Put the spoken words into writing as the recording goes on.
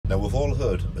Now, we've all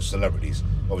heard of celebrities.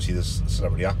 Obviously, there's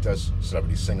celebrity actors,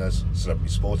 celebrity singers, celebrity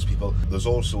sports people. There's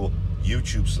also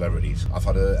YouTube celebrities. I've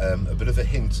had a bit of a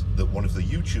hint that one of the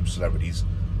YouTube celebrities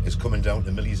is coming down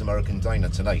to Millie's American Diner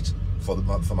tonight for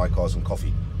my cars and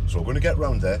coffee. So we're going to get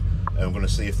round there and we're going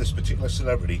to see if this particular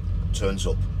celebrity turns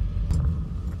up.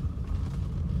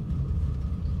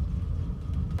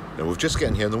 Now, we're just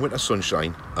getting here in the winter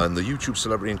sunshine and the YouTube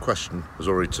celebrity in question has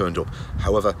already turned up.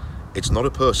 However, it's not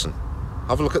a person.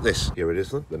 Have a look at this. Here it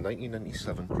is then, the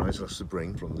 1997 Chrysler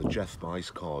Sebring from the Jeff Buys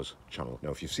Cars channel.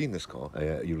 Now, if you've seen this car,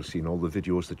 you'll have seen all the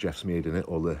videos that Jeff's made in it,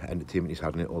 all the entertainment he's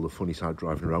had in it, all the fun he's had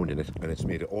driving around in it, and it's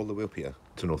made it all the way up here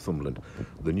to Northumberland.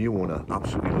 The new owner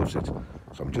absolutely loves it.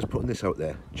 So I'm just putting this out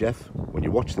there. Jeff, when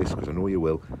you watch this, because I know you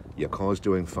will, your car's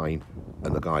doing fine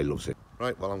and the guy loves it.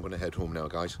 Right, well, I'm going to head home now,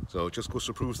 guys. So just goes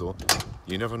to prove, though,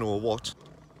 you never know what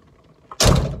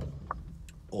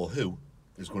or who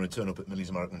is going to turn up at Millie's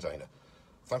American Diner.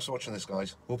 Thanks for watching this,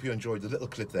 guys. Hope you enjoyed the little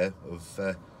clip there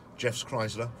of Jeff's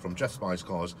Chrysler from Jeff Buys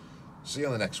Cars. See you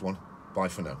on the next one. Bye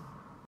for now.